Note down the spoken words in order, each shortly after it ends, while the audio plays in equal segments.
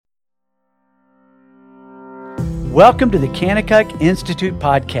Welcome to the Kanakuk Institute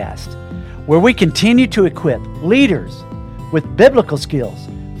podcast, where we continue to equip leaders with biblical skills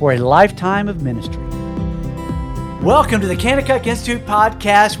for a lifetime of ministry. Welcome to the Kanakuk Institute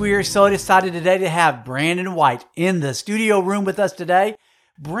podcast. We are so excited today to have Brandon White in the studio room with us today.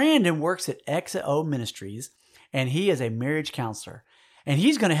 Brandon works at XO Ministries, and he is a marriage counselor. And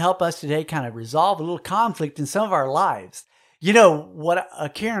he's going to help us today kind of resolve a little conflict in some of our lives. You know, what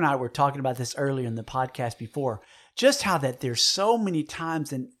Karen and I were talking about this earlier in the podcast before, just how that there's so many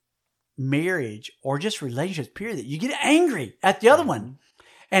times in marriage or just relationships, period, that you get angry at the other one.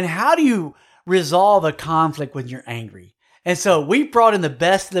 And how do you resolve a conflict when you're angry? And so we brought in the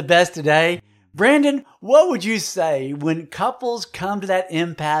best of the best today. Brandon, what would you say when couples come to that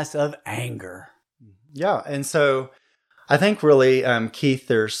impasse of anger? Yeah. And so I think really, Keith,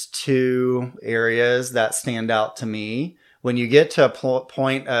 there's two areas that stand out to me. When you get to a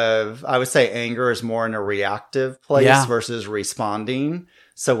point of, I would say anger is more in a reactive place versus responding.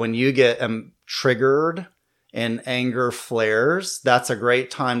 So when you get triggered and anger flares, that's a great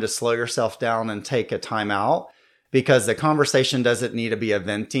time to slow yourself down and take a time out, because the conversation doesn't need to be a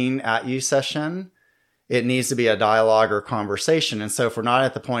venting at you session. It needs to be a dialogue or conversation. And so if we're not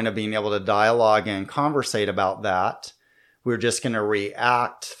at the point of being able to dialogue and conversate about that, we're just going to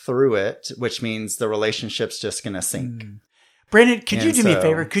react through it, which means the relationship's just going to sink. Brandon, could you do me a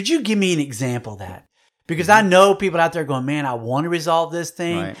favor? Could you give me an example of that? Because I know people out there going, man, I want to resolve this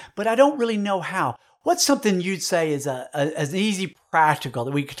thing, but I don't really know how. What's something you'd say is an easy practical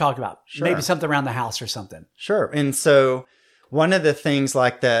that we could talk about? Sure. Maybe something around the house or something. Sure. And so one of the things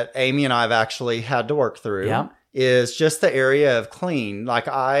like that Amy and I have actually had to work through is just the area of clean. Like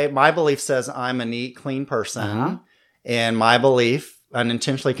my belief says I'm a neat, clean person. And my belief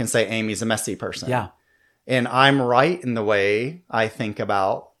unintentionally can say Amy's a messy person. Yeah. And I'm right in the way I think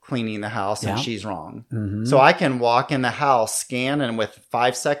about cleaning the house and she's wrong. So I can walk in the house, scan, and with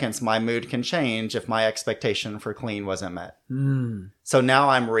 5 seconds, my mood can change if my expectation for clean wasn't met. So now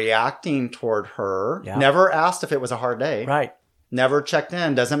I'm reacting toward her. Never asked if it was a hard day. Right. Never checked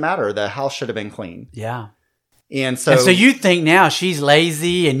in. Doesn't matter. The house should have been clean. Yeah. And so you think now she's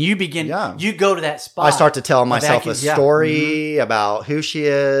lazy, and you begin, you go to that spot. I start to tell myself a story about who she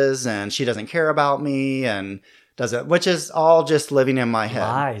is, and she doesn't care about me, and which is all just living in my head.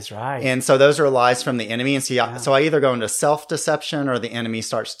 Lies, right. And so those are lies from the enemy. And so I either go into self-deception or the enemy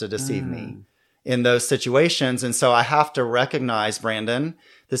starts to deceive me in those situations. And so I have to recognize, Brandon,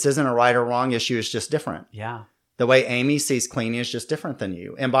 this isn't a right or wrong issue. It's just different. Yeah. The way Amy sees cleaning is just different than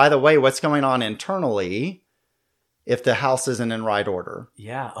you. And by the way, what's going on internally if the house isn't in right order?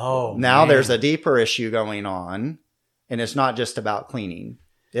 Yeah. Oh, now there's a deeper issue going on, and it's not just about cleaning.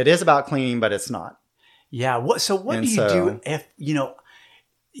 It is about cleaning, but it's not. Yeah. What do you do if,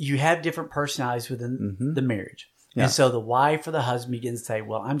 you have different personalities within the marriage? Yeah. And so the wife or the husband begins to say,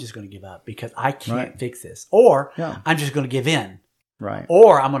 well, I'm just going to give up because I can't fix this. Or I'm just going to give in. Right.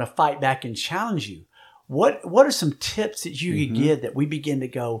 Or I'm going to fight back and challenge you. What are some tips that you could give that we begin to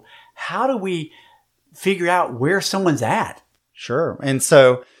go, how do we figure out where someone's at? Sure. And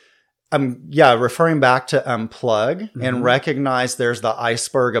so, referring back to unplug and recognize there's the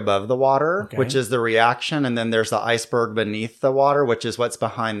iceberg above the water, which is the reaction. And then there's the iceberg beneath the water, which is what's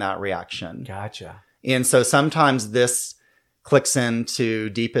behind that reaction. Gotcha. And so sometimes this clicks into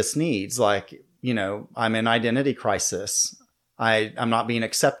deepest needs. Like, I'm in identity crisis. I'm not being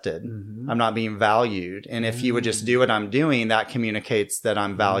accepted. I'm not being valued. And if you would just do what I'm doing, that communicates that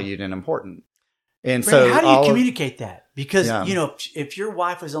I'm valued and important. And Brandon, so how do you communicate that? Because, if your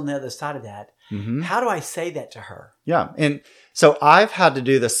wife was on the other side of that, how do I say that to her? Yeah. And so I've had to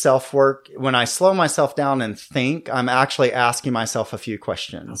do the self-work. When I slow myself down and think, I'm actually asking myself a few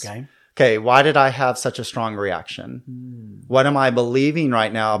questions. Okay. Why did I have such a strong reaction? What am I believing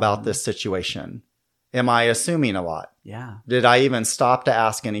right now about this situation? Am I assuming a lot? Yeah. Did I even stop to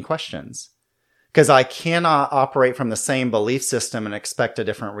ask any questions? Because I cannot operate from the same belief system and expect a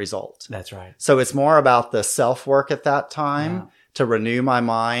different result. That's right. So it's more about the self-work at that time to renew my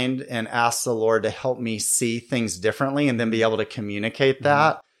mind and ask the Lord to help me see things differently and then be able to communicate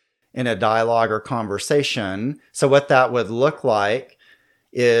that in a dialogue or conversation. So what that would look like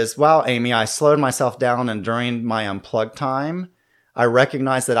is, wow, Amy, I slowed myself down, and during my unplugged time, I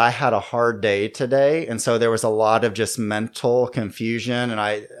recognized that I had a hard day today. And so there was a lot of just mental confusion, and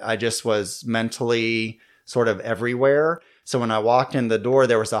I just was mentally sort of everywhere. So when I walked in the door,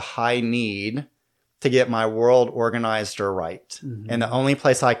 there was a high need to get my world organized or right. And the only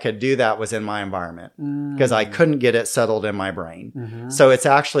place I could do that was in my environment because I couldn't get it settled in my brain. So it's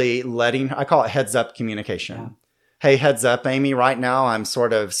actually I call it heads up communication. Hey, heads up, Amy, right now I'm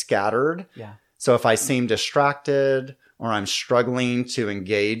sort of scattered. So if I seem distracted or I'm struggling to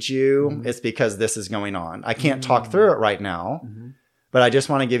engage you, it's because this is going on. I can't talk through it right now, but I just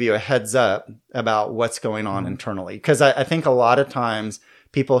want to give you a heads up about what's going on internally. Because I think a lot of times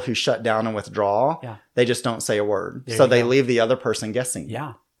people who shut down and withdraw, they just don't say a word. So they leave the other person guessing.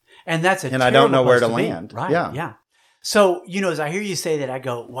 Yeah. And that's and I don't know where to land. Right. Yeah. Yeah. So, as I hear you say that, I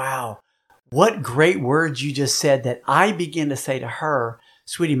go, wow, what great words you just said that I begin to say to her,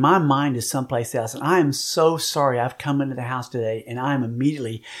 sweetie, my mind is someplace else. And I am so sorry I've come into the house today and I'm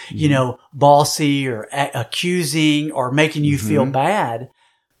immediately, bossy or accusing or making you feel bad.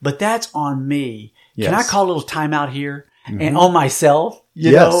 But that's on me. Yes. Can I call a little timeout here and on myself?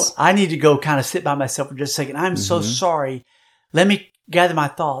 You know, I need to go kind of sit by myself for just a second. I'm so sorry. Let me gather my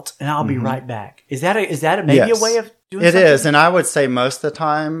thoughts and I'll be right back. Is that maybe a way of doing something? It is. And I would say most of the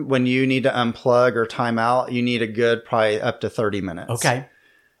time when you need to unplug or time out, you need a good probably up to 30 minutes. Okay.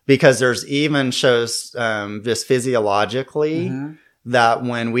 Because there's even shows just physiologically that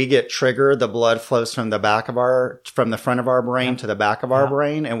when we get triggered, the blood flows from the front of our brain to the back of our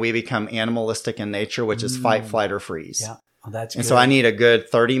brain, and we become animalistic in nature, which is fight, flight, or freeze. Yeah. Oh, that's and good. so I need a good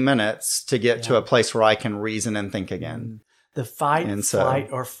 30 minutes to get to a place where I can reason and think again. The fight, flight,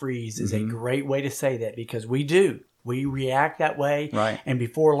 or freeze is a great way to say that, because we do. We react that way. Right. And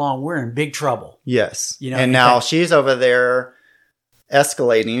before long, we're in big trouble. Yes. And now she's over there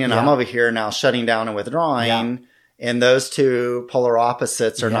escalating, and I'm over here now shutting down and withdrawing. Yeah. And those two polar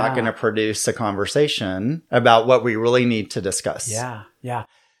opposites are not going to produce a conversation about what we really need to discuss. Yeah. Yeah.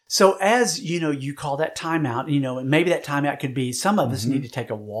 So as, you call that timeout, and maybe that timeout could be some of us need to take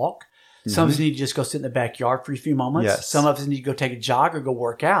a walk. Some of us need to just go sit in the backyard for a few moments. Yes. Some of us need to go take a jog or go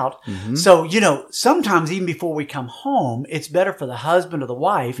work out. So, sometimes even before we come home, it's better for the husband or the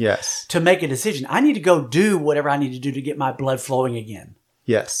wife to make a decision. I need to go do whatever I need to do to get my blood flowing again.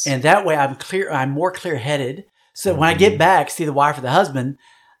 Yes. And that way I'm more clear-headed. So when I get back, see the wife or the husband,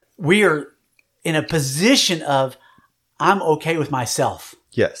 we are in a position of, I'm okay with myself.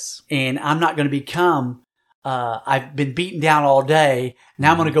 Yes. And I'm not going to become, I've been beaten down all day.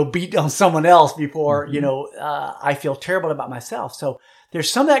 Now I'm going to go beat on someone else before, I feel terrible about myself. So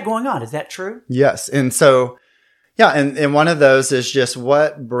there's some of that going on. Is that true? Yes. And so, and one of those is just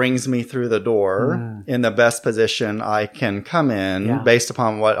what brings me through the door in the best position I can come in based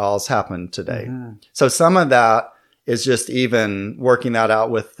upon what all's happened today. So some of that is just even working that out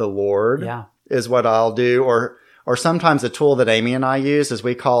with the Lord is what I'll do. Or sometimes a tool that Amy and I use is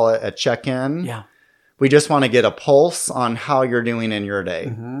we call it a check-in. Yeah. We just want to get a pulse on how you're doing in your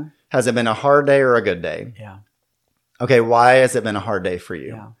day. Has it been a hard day or a good day? Yeah. Okay, why has it been a hard day for you?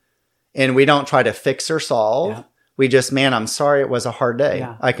 Yeah. And we don't try to fix or solve. Yeah. We just, I'm sorry it was a hard day.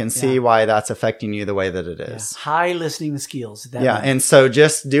 Yeah. I can see why that's affecting you the way that it is. High listening skills. And so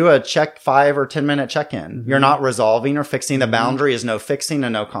just do a 5 or 10 minute check-in. You're not resolving or fixing. The boundary is no fixing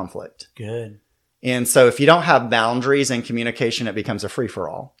and no conflict. Good. And so if you don't have boundaries in communication, it becomes a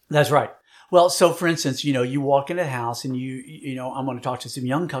free-for-all. That's right. Well, so for instance, you walk into the house and I'm going to talk to some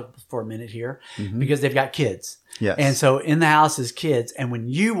young couples for a minute here because they've got kids. Yes. And so in the house is kids. And when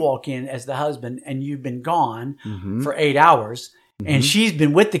you walk in as the husband and you've been gone for 8 hours and she's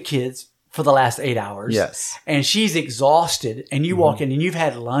been with the kids for the last 8 hours. Yes. And she's exhausted and you walk in and you've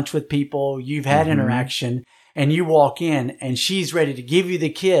had lunch with people, you've had interaction, and you walk in and she's ready to give you the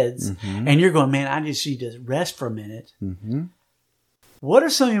kids and you're going, man, I just need to rest for a minute. What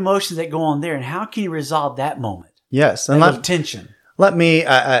are some emotions that go on there, and how can you resolve that moment? Yes. And that tension. Let me,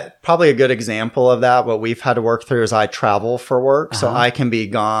 probably a good example of that, what we've had to work through is I travel for work. So I can be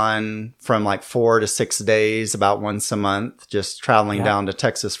gone from like 4 to 6 days, about once a month, just traveling down to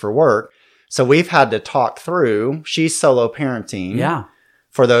Texas for work. So we've had to talk through, she's solo parenting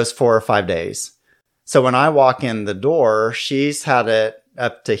for those 4 or 5 days. So when I walk in the door, she's had it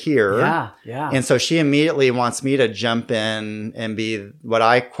up to here. Yeah. And so she immediately wants me to jump in and be what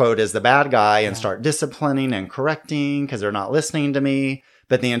I quote as the bad guy and start disciplining and correcting because they're not listening to me.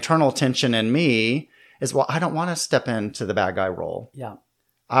 But the internal tension in me is, well, I don't want to step into the bad guy role. Yeah.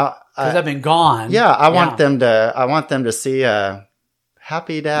 Because I've been gone. Yeah. I want them to see a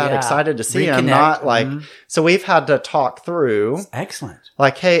happy dad, excited to see him, not like, so we've had to talk through. Excellent.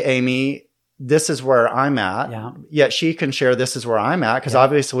 Like, hey, Amy, this is where I'm at. Yeah. Yet she can share this is where I'm at because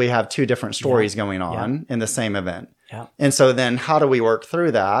obviously we have 2 different stories going on in the same event. Yeah. And so then how do we work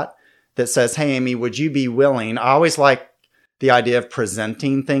through that says, hey, Amy, would you be willing? I always like the idea of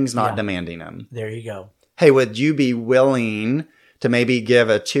presenting things, not demanding them. There you go. Hey, would you be willing to maybe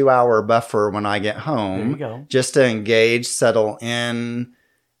give a 2-hour buffer when I get home? There you go. Just to engage, settle in,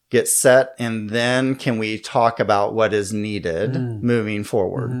 get set, and then can we talk about what is needed moving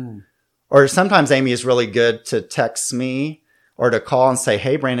forward? Or sometimes Amy is really good to text me or to call and say,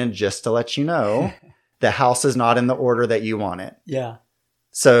 hey, Brandon, just to let you know, the house is not in the order that you want it. Yeah.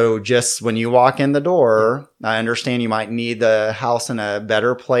 So just when you walk in the door, I understand you might need the house in a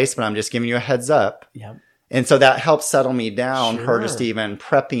better place, but I'm just giving you a heads up. Yep. And so that helps settle me down, Sure. her just even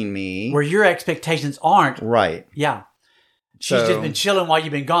prepping me. Where your expectations aren't. Right. Yeah. She's just been chilling while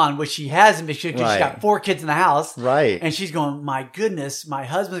you've been gone, which she hasn't because she's got 4 kids in the house. Right. And she's going, my goodness, my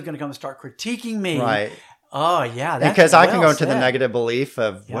husband's going to come and start critiquing me. Right. Oh, yeah. That's because I can well go into the said. negative belief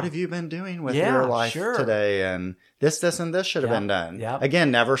of what have you been doing with your life today? And this, and this should have been done. Yep. Again,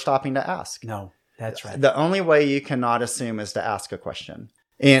 never stopping to ask. No, that's right. The only way you cannot assume is to ask a question.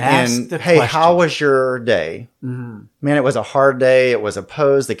 And hey, question. how was your day? Mm-hmm. Man, it was a hard day. It was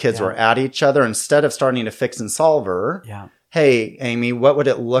opposed. The kids were at each other. Instead of starting to fix and solve her, hey, Amy, what would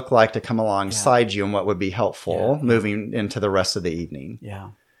it look like to come alongside you and what would be helpful moving into the rest of the evening? Yeah.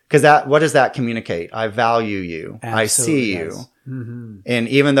 Because what does that communicate? I value you. Absolutely I see you. Mm-hmm. And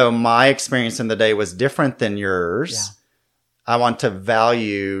even though my experience in the day was different than yours, I want to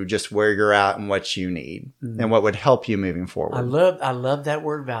value just where you're at and what you need and what would help you moving forward. I love that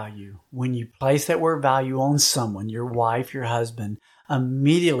word value. When you place that word value on someone, your wife, your husband,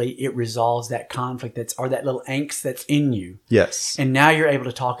 immediately it resolves that conflict or that little angst that's in you. Yes. And now you're able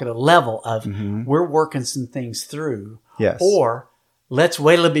to talk at a level of we're working some things through. Yes. Or let's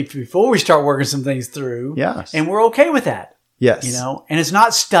wait a little bit before we start working some things through. Yes. And we're okay with that. Yes. You know, and it's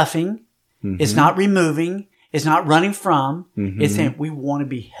not stuffing. It's not removing. It's not running from. It's saying we want to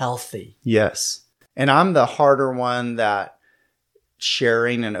be healthy. Yes. And I'm the harder one that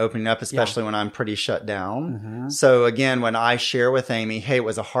sharing and opening up, especially when I'm pretty shut down. So again, when I share with Amy, hey, it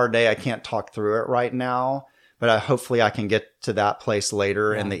was a hard day. I can't talk through it right now, but hopefully I can get to that place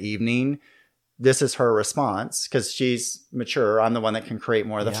later in the evening. This is her response because she's mature. I'm the one that can create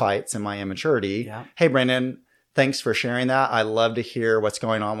more of the fights in my immaturity. Yeah. Hey, Brandon, thanks for sharing that. I love to hear what's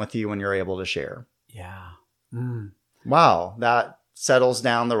going on with you when you're able to share. Yeah. Wow. That settles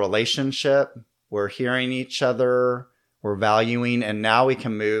down the relationship. We're hearing each other. We're valuing. And now we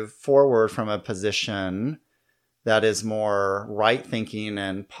can move forward from a position that is more right thinking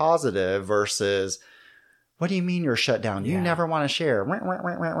and positive versus, what do you mean you're shut down? You never want to share.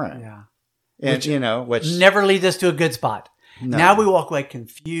 Yeah. And, which never leads us to a good spot. No. Now we walk away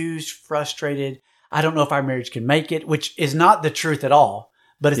confused, frustrated. I don't know if our marriage can make it, which is not the truth at all.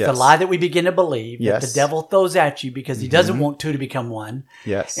 But it's the lie that we begin to believe that the devil throws at you because he doesn't want two to become one.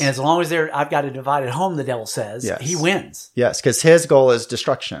 Yes. And as long as I've got a divided home, the devil says, he wins. Yes, because his goal is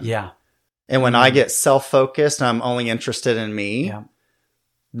destruction. Yeah. And when I get self-focused and I'm only interested in me,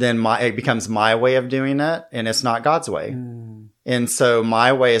 then it becomes my way of doing it and it's not God's way. And so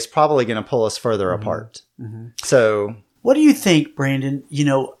my way is probably going to pull us further apart. So what do you think, Brandon,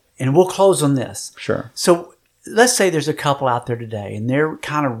 and we'll close on this. Sure. So let's say there's a couple out there today and they're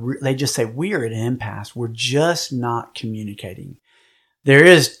they just say, we are at an impasse. We're just not communicating. There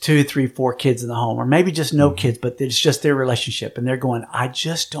is 2, 3, 4 kids in the home, or maybe just no kids, but it's just their relationship. And they're going, I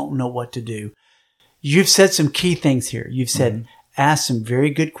just don't know what to do. You've said some key things here. You've said, ask some very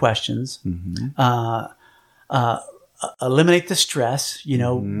good questions, eliminate the stress,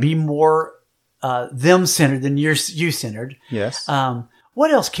 be more them-centered than you-centered. Yes.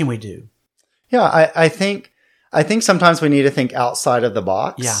 What else can we do? Yeah, I think sometimes we need to think outside of the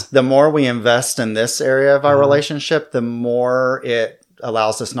box. Yeah. The more we invest in this area of our relationship, the more it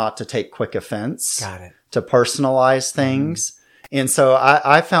allows us not to take quick offense. Got it. To personalize things. And so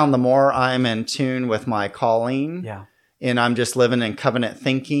I found the more I'm in tune with my calling and I'm just living in covenant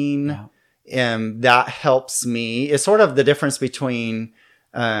thinking, and that helps me. It's sort of the difference between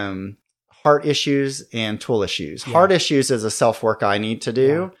heart issues and tool issues. Yeah. Heart issues is a self-work I need to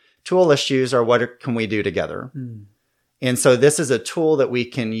do. Yeah. Tool issues are what can we do together? And so this is a tool that we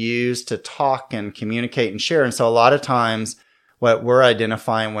can use to talk and communicate and share. And so a lot of times what we're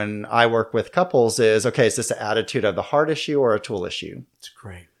identifying when I work with couples is, okay, is this an attitude of the heart issue or a tool issue? That's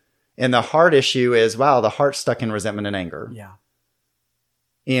great. And the heart issue is, wow, the heart's stuck in resentment and anger. Yeah.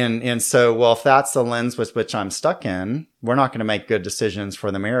 And so, well, if that's the lens with which I'm stuck in, we're not going to make good decisions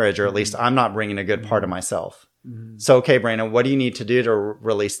for the marriage, or at least I'm not bringing a good part of myself. So, okay, Brandon, what do you need to do to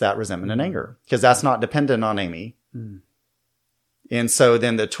release that resentment and anger? Because that's not dependent on Amy. And so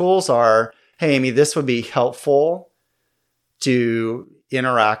then the tools are, hey, Amy, this would be helpful to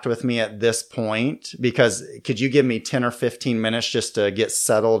interact with me at this point, because could you give me 10 or 15 minutes just to get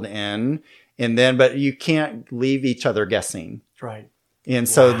settled in? And then, but you can't leave each other guessing. Right. And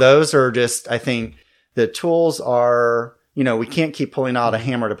so those are just, I think the tools are, we can't keep pulling out a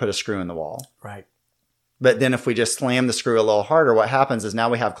hammer to put a screw in the wall. Right. But then if we just slam the screw a little harder, what happens is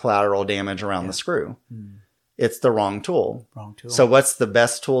now we have collateral damage around the screw. It's the wrong tool. So what's the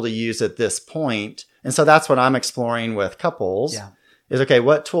best tool to use at this point? And so that's what I'm exploring with couples is, okay,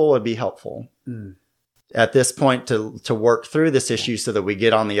 what tool would be helpful at this point to work through this issue so that we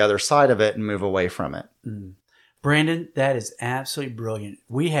get on the other side of it and move away from it. Brandon, that is absolutely brilliant.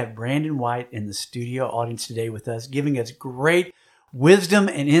 We have Brandon White in the studio audience today with us, giving us great wisdom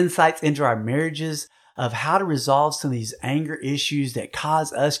and insights into our marriages, of how to resolve some of these anger issues that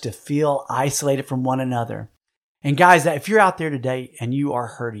cause us to feel isolated from one another. And guys, if you're out there today and you are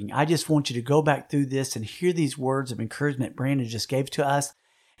hurting, I just want you to go back through this and hear these words of encouragement Brandon just gave to us.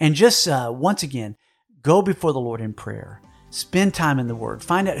 And just once again, go before the Lord in prayer. Spend time in the Word.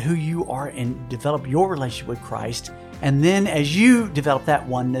 Find out who you are and develop your relationship with Christ. And then as you develop that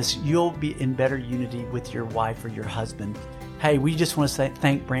oneness, you'll be in better unity with your wife or your husband. Hey, we just want to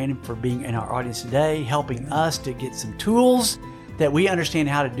thank Brandon for being in our audience today, helping us to get some tools that we understand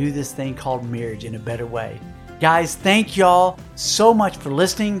how to do this thing called marriage in a better way. Guys, thank y'all so much for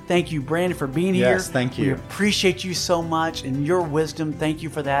listening. Thank you, Brandon, for being here. Yes, thank you. We appreciate you so much and your wisdom. Thank you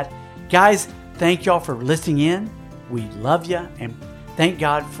for that. Guys, thank y'all for listening in. We love you and thank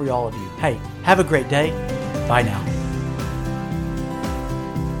God for all of you. Hey, have a great day. Bye now.